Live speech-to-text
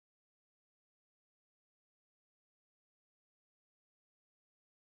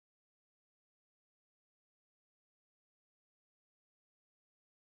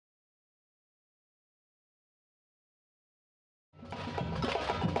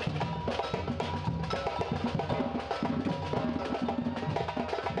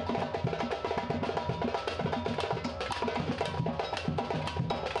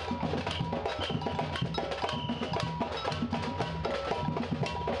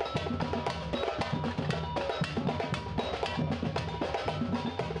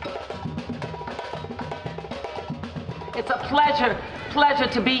It's a pleasure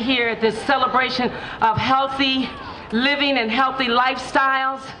to be here at this celebration of healthy living and healthy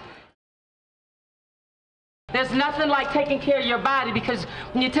lifestyles. There's nothing like taking care of your body, because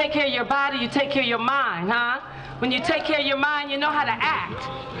when you take care of your body, you take care of your mind, huh? When you take care of your mind, you know how to act,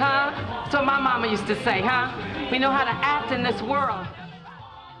 huh? That's what my mama used to say, huh? We know how to act in this world.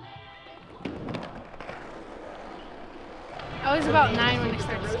 I was about 9 when I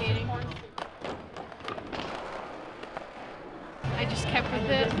started skating. I just kept with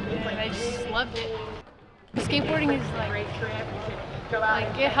it, and I just loved it. Skateboarding is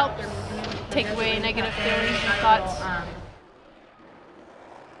like it helps take away negative feelings and thoughts.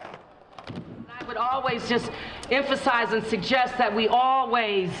 I would always just emphasize and suggest that we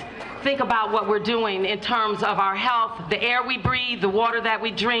always think about what we're doing in terms of our health, the air we breathe, the water that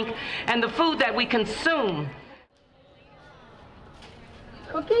we drink, and the food that we consume.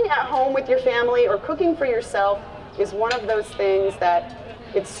 Cooking at home with your family or cooking for yourself is one of those things that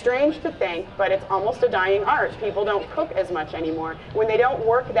it's strange to think, but it's almost a dying art. People don't cook as much anymore. When they don't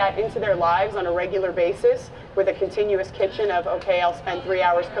work that into their lives on a regular basis with a continuous kitchen of, okay, I'll spend 3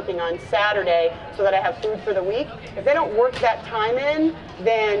 hours cooking on Saturday so that I have food for the week, if they don't work that time in,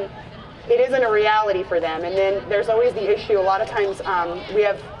 then it isn't a reality for them. And then there's always the issue, a lot of times we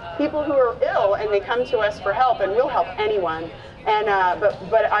have people who are ill and they come to us for help, and we'll help anyone. And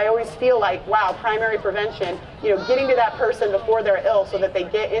but I always feel like, wow, primary prevention, you know, getting to that person before they're ill so that they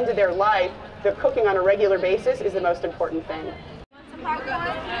get into their life, the cooking on a regular basis is the most important thing. Yeah.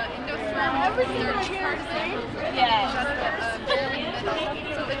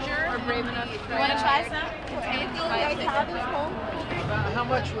 You want to try some? How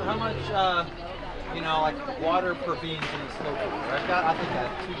much, you know, like water per bean in the slow cooker? I think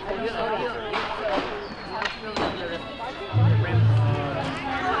that's 2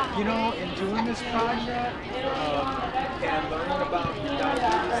 you know, in doing this project and learning about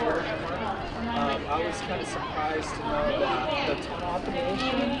diabetes, I was kind of surprised to know that the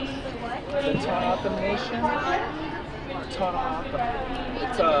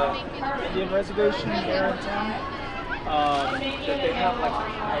it's a Indian reservation there in town, that they have like the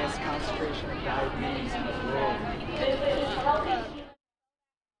highest concentration of diabetes in the world.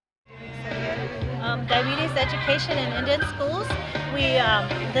 Diabetes education in Indian schools.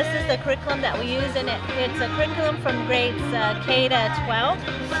 This is the curriculum that we use, and it's a curriculum from grades K to 12,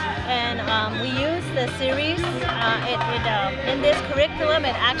 and we use the series. In this curriculum,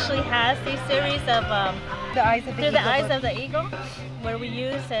 it actually has these series of Through the Eyes of the Eagle, where we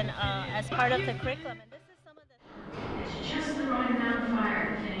use and as part of the curriculum. And this is some of the. It's just the right amount of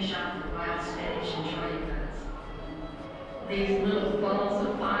fire to finish off the wild spinach and chili nuts. These little balls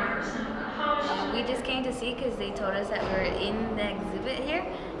of fire or something. We just came to see because they told us that we were in the exhibit here,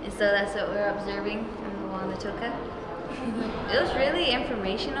 and so that's what we're observing on the wall in the Tuca. It was really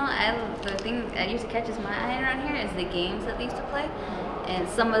informational. The thing that used to catches my eye around here is the games that they used to play, and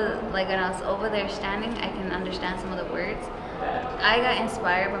some of like when I was over there standing, I can understand some of the words. I got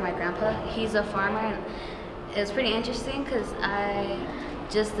inspired by my grandpa. He's a farmer, and it was pretty interesting because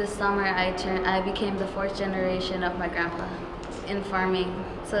just this summer I became the 4th generation of my grandpa in farming.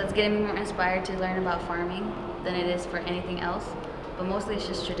 So it's getting me more inspired to learn about farming than it is for anything else, but mostly it's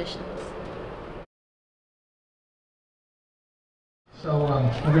just traditions. So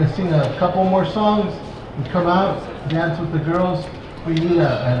we're going to sing a couple more songs and come out, dance with the girls. We need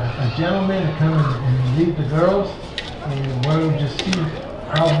a gentleman to come and lead the girls, and we'll just see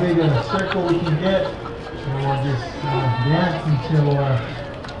how big of a circle we can get, and we'll just dance until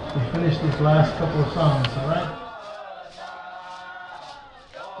we finish these last couple of songs, all right?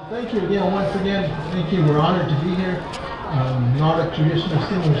 Thank you again, once again, thank you. We're honored to be here. Nordic traditional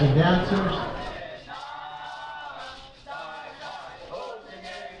singers and dancers.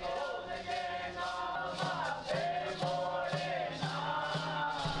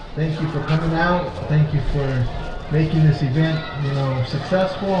 Thank you for coming out. Thank you for making this event, you know,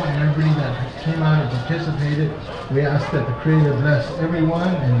 successful, and everybody that came out and participated. We ask that the Creator bless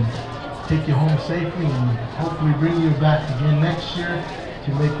everyone and take you home safely, and hopefully bring you back again next year to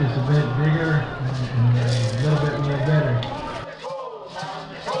make this event bigger and a little bit more better.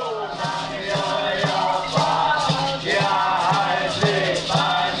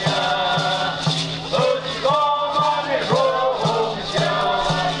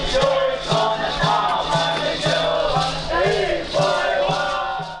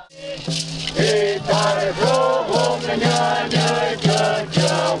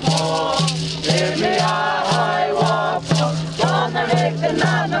 Make the